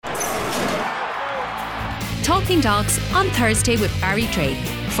Talking Dogs on Thursday with Barry Drake.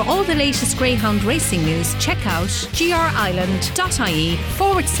 For all the latest greyhound racing news, check out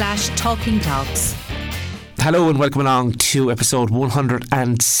grireland.ie/talking dogs. Hello and welcome along to episode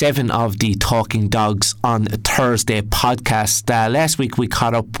 107 of the Talking Dogs on Thursday podcast. Last week we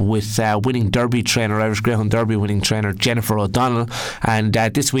caught up with winning Derby trainer, Irish Greyhound Derby winning trainer Jennifer O'Donnell, and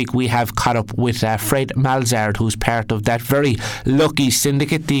this week we have caught up with Fred Malzard, who's part of that very lucky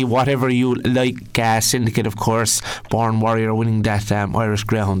syndicate, the Whatever You Like syndicate, of course. Born Warrior winning that Irish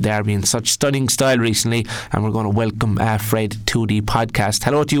Greyhound Derby in such stunning style recently, and we're going to welcome Fred to the podcast.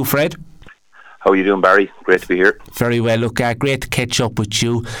 Hello to you, Fred. How are you doing, Barry? Great to be here. Very well. Look, great to catch up with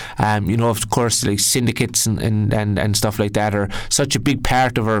you. Of course, like syndicates and stuff like that are such a big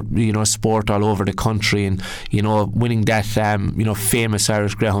part of our, sport all over the country. And, winning that, famous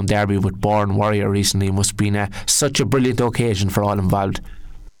Irish Greyhound Derby with Born Warrior recently must have been such a brilliant occasion for all involved.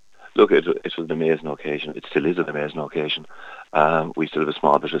 Look, it was an amazing occasion. It still is an amazing occasion. We still have a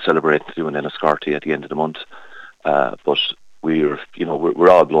small bit of celebrating to do and then a Scarty at the end of the month. But we're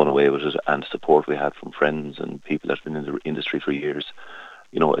all blown away with it, and support we had from friends and people that's been in the industry for years.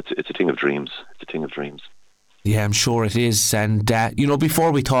 It's a thing of dreams. It's a thing of dreams. Yeah, I'm sure it is. And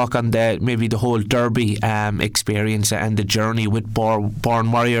before we talk on maybe the whole Derby experience and the journey with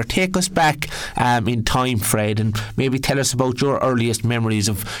Born Warrior, take us back in time, Fred, and maybe tell us about your earliest memories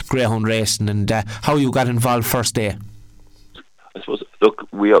of greyhound racing and how you got involved first day. I suppose, look,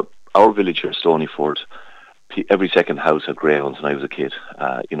 our village here, Stonyford, every second house had greyhounds when I was a kid.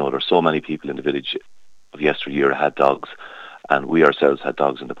 There's so many people in the village of yesteryear had dogs, and we ourselves had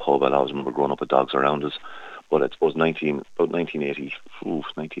dogs in the pub. I always remember growing up with dogs around us. But I suppose about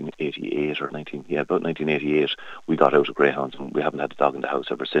 1988, we got out of greyhounds, and we haven't had a dog in the house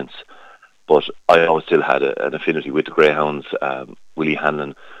ever since. But I always still had an affinity with the greyhounds. Willie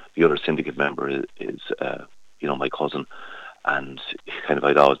Hanlon, the other syndicate member, is my cousin, and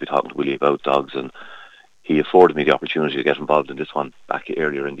I'd always be talking to Willie about dogs, and he afforded me the opportunity to get involved in this one back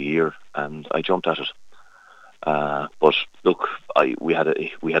earlier in the year, and I jumped at it. But look, we had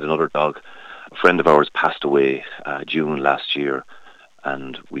another dog. A friend of ours passed away June last year,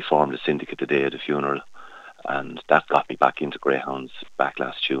 and we formed a syndicate the day of the funeral, and that got me back into greyhounds back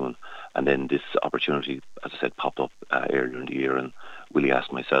last June. And then this opportunity, as I said, popped up earlier in the year, and Willie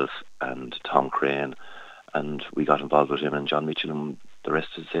asked myself and Tom Crane, and we got involved with him and John Mitchell, and the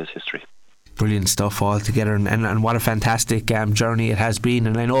rest is history. Brilliant stuff altogether, and what a fantastic journey it has been.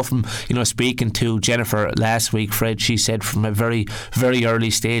 And I know from speaking to Jennifer last week, Fred, she said from a very, very early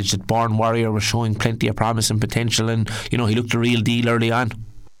stage that Born Warrior was showing plenty of promise and potential, and he looked the real deal early on.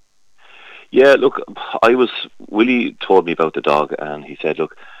 Yeah, look, Willie told me about the dog, and he said,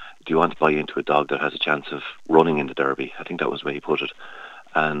 look, do you want to buy into a dog that has a chance of running in the Derby? I think that was the way he put it.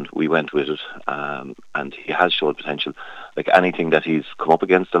 And we went with it, and he has showed potential. Like anything that he's come up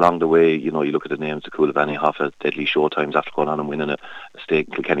against along the way, you look at the names, the Coolabani Hoffa, Deadly Showtimes after going on and winning a stake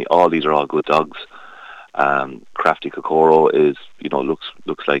in Kilkenny. All these are all good dogs. Crafty Kokoro is,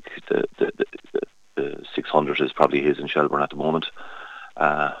 looks like the 600 is probably his in Shelburne at the moment.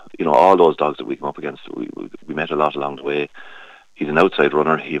 All those dogs that we come up against, we met a lot along the way. He's an outside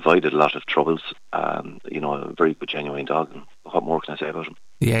runner. He avoided a lot of troubles. A very good, genuine dog. And what more can I say about him?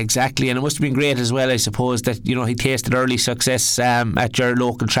 Yeah, exactly. And it must have been great as well, I suppose, that he tasted early success at your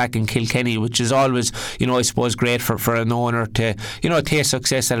local track in Kilkenny, which is always, I suppose, great for an owner to, taste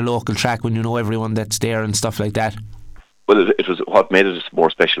success at a local track when you know everyone that's there and stuff like that. Well, it was what made it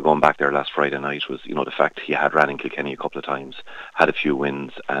more special going back there last Friday night was, the fact he had ran in Kilkenny a couple of times, had a few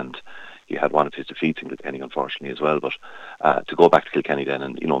wins, and he had one of his defeats in Kilkenny, unfortunately, as well. But to go back to Kilkenny then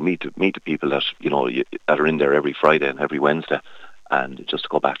and meet the people that that are in there every Friday and every Wednesday, and just to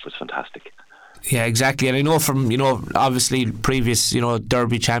go back was fantastic. Yeah, exactly. And I know from obviously previous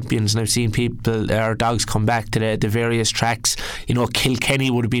Derby champions, and I've seen people or dogs come back to the various tracks. Kilkenny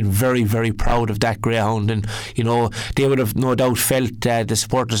would have been very, very proud of that greyhound, and they would have no doubt felt the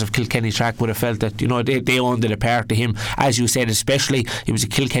supporters of Kilkenny track would have felt that they owned it apart to him, as you said. Especially he was a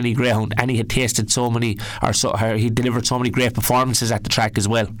Kilkenny greyhound, and he had tasted he delivered so many great performances at the track as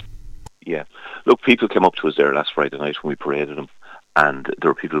well. Yeah, look, people came up to us there last Friday night when we paraded him. And there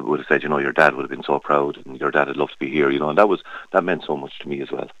were people who would have said, your dad would have been so proud, and your dad would love to be here, and that meant so much to me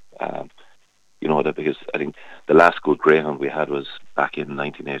as well. That because I think the last good greyhound we had was back in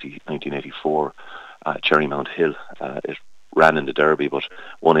 1984, Cherrymount Hill. It ran in the Derby, but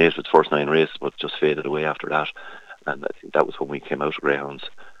won 8 of its first 9 races, but just faded away after that. And I think that was when we came out of greyhounds.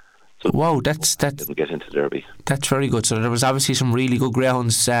 So wow, didn't get into the Derby. That's very good. So there was obviously some really good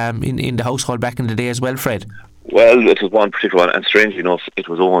greyhounds in the household back in the day as well, Fred. Well, it was one particular one, and strangely enough, it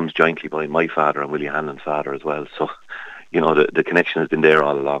was owned jointly by my father and Willie Hanlon's father as well. So, the connection has been there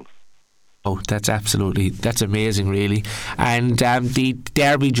all along. Oh, that's amazing, really. And the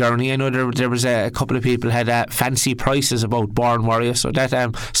Derby journey, I know there was a couple of people had fancy prices about Born Warrior, so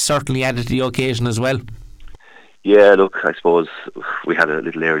that certainly added to the occasion as well. Yeah, look, I suppose we had a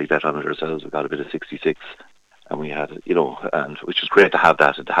little early bet on it ourselves. We got a bit of 66, and we had, and which was great to have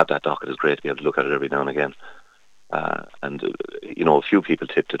that. To have that docket is great to be able to look at it every now and again. A few people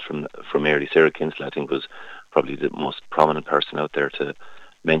tipped it from early. Sarah Kinsella, I think, was probably the most prominent person out there to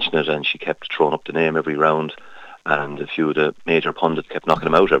mention it, and she kept throwing up the name every round, and a few of the major pundits kept knocking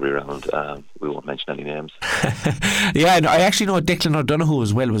him out every round. We won't mention any names. Yeah, and I actually know Declan O'Donoghue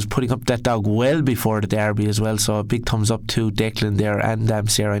as well was putting up that dog well before the Derby as well, so a big thumbs up to Declan there. And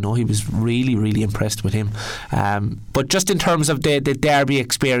Sarah, I know he was really, really impressed with him. But just in terms of the Derby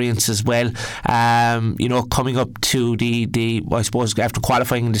experience as well, coming up to the I suppose after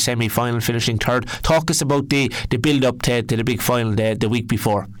qualifying in the semi-final, finishing third, talk us about the build up to the big final the week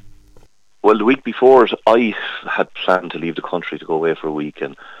before. Well, the week before, I had planned to leave the country to go away for a week,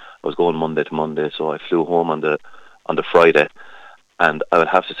 and I was going Monday to Monday, so I flew home on the Friday. And I would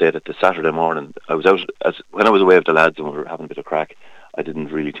have to say that the Saturday morning, I was out when I was away with the lads and we were having a bit of crack. I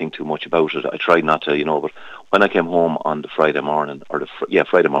didn't really think too much about it. I tried not to, but when I came home on the Friday morning,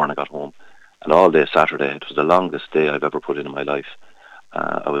 Friday morning I got home, and all day Saturday, it was the longest day I've ever put in my life.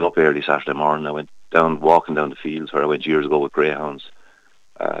 I was up early Saturday morning. I went walking down the fields where I went years ago with greyhounds.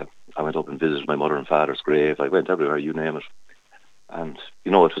 I went up and visited my mother and father's grave. I went everywhere, you name it. And,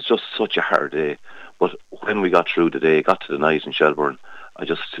 it was just such a hard day. But when we got through the day, got to the night in Shelbourne, I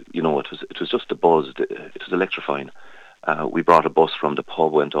just, it was just a buzz. It was electrifying. We brought a bus from the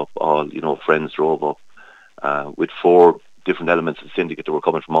pub, went up, all, friends drove up with 4 different elements of the syndicate that were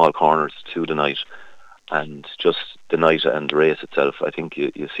coming from all corners to the night. And just the night and the race itself, I think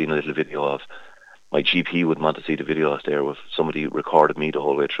you've seen a little video of. My GP wouldn't want to see the video out there with somebody recorded me the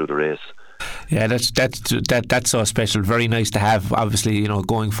whole way through the race. Yeah, that's so special. Very nice to have, obviously,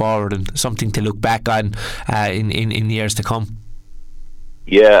 going forward, and something to look back on in years to come.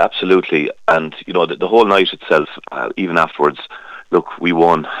 Yeah, absolutely. And the whole night itself, even afterwards, look, we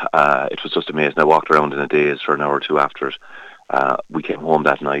won. It was just amazing. I walked around in a daze for an hour or two after it. We came home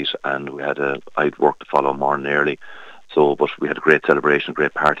that night, and I'd worked the following morning early. But we had a great celebration, a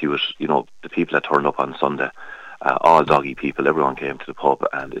great party with, the people that turned up on Sunday, all doggy people, everyone came to the pub,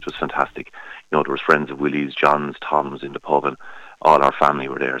 and it was fantastic. There was friends of Willie's, John's, Tom's in the pub, and all our family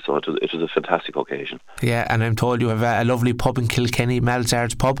were there, so it was a fantastic occasion. Yeah, and I'm told you have a lovely pub in Kilkenny,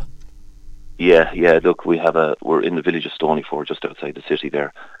 Malzard's pub. Yeah, look, we're in the village of Stonyford, just outside the city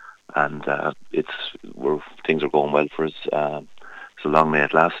there, and things are going well for us, so long may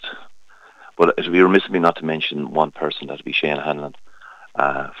it last. But it would be remiss of me not to mention one person, that would be Shane Hanlon,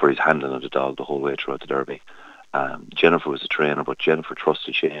 for his handling of the dog the whole way throughout the Derby. Jennifer was a trainer, but Jennifer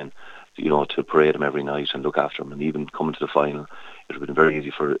trusted Shane, to parade him every night and look after him. And even coming to the final, it would have been very easy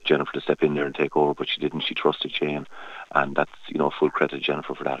for Jennifer to step in there and take over, but she didn't. She trusted Shane, and that's full credit to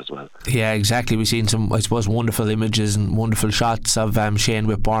Jennifer for that as well. Yeah, exactly. We've seen some, I suppose, wonderful images and wonderful shots of Shane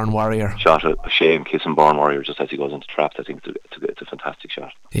with Born Warrior. Shot of Shane kissing Born Warrior just as he goes into traps. I think it's a fantastic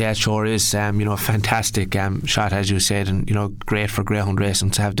shot. Yeah, it sure is. A fantastic shot, as you said, and great for greyhound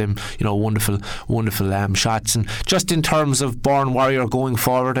racing to have them. Wonderful shots. And just in terms of Born Warrior going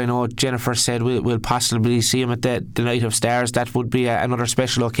forward, I know Jennifer said we'll possibly see him at the Night of Stars. That would be another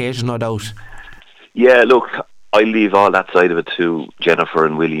special occasion, no doubt. Yeah, look, I leave all that side of it to Jennifer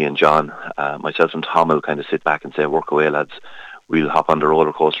and Willie and John. Myself and Tom will kind of sit back and say, work away, lads. We'll hop on the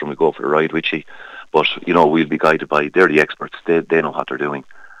roller coaster and we'll go for the ride with you. But, we'll be guided by, they're the experts. They know what they're doing.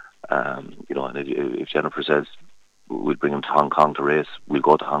 And if Jennifer says we'll bring him to Hong Kong to race, we'll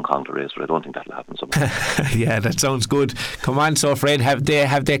go to Hong Kong to race, but I don't think that'll happen somehow. Yeah, that sounds good. Come on, so Fred, have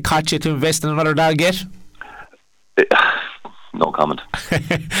they caught you to invest in another dog yet? No comment.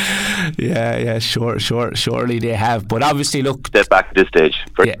 Yeah, surely they have. But obviously, look, step back at this stage.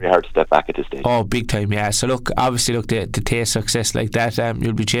 Very hard to step back at this stage. Oh, big time, yeah. So look, obviously, to taste success like that,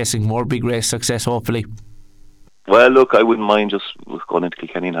 you'll be chasing more big race success, hopefully. Well, look, I wouldn't mind just going into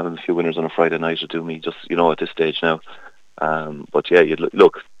Kilkenny and having a few winners on a Friday night to do me, just at this stage now. But yeah,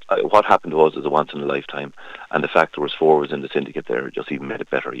 look. What happened was a once in a lifetime, and the fact there was 4 was in the syndicate there just even made it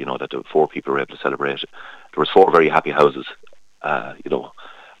better. That the 4 people were able to celebrate it. There was 4 very happy houses, and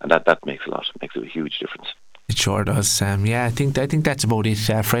that makes makes a huge difference. It sure does. Yeah, I think that's about it,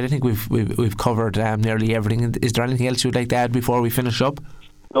 Fred. I think we've covered nearly everything. Is there anything else you'd like to add before we finish up?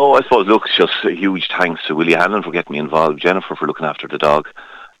 No, I suppose, look, just a huge thanks to Willie Hanlon for getting me involved, Jennifer for looking after the dog,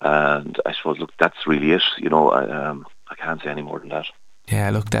 And I suppose, look, that's really it. I can't say any more than that.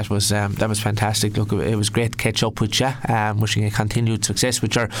 Yeah, look, that was fantastic. Look, it was great to catch up with you. Wishing you continued success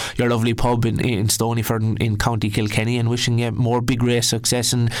with your lovely pub in Stonyford in County Kilkenny, and wishing you more big race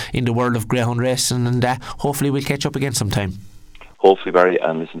success in the world of greyhound racing. And hopefully we'll catch up again sometime. Hopefully, Barry.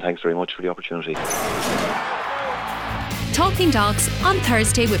 And listen, thanks very much for the opportunity. Talking Dogs on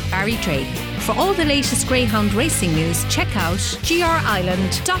Thursday with Barry Drake. For all the latest greyhound racing news, check out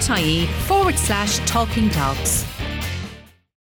grireland.ie/talking dogs.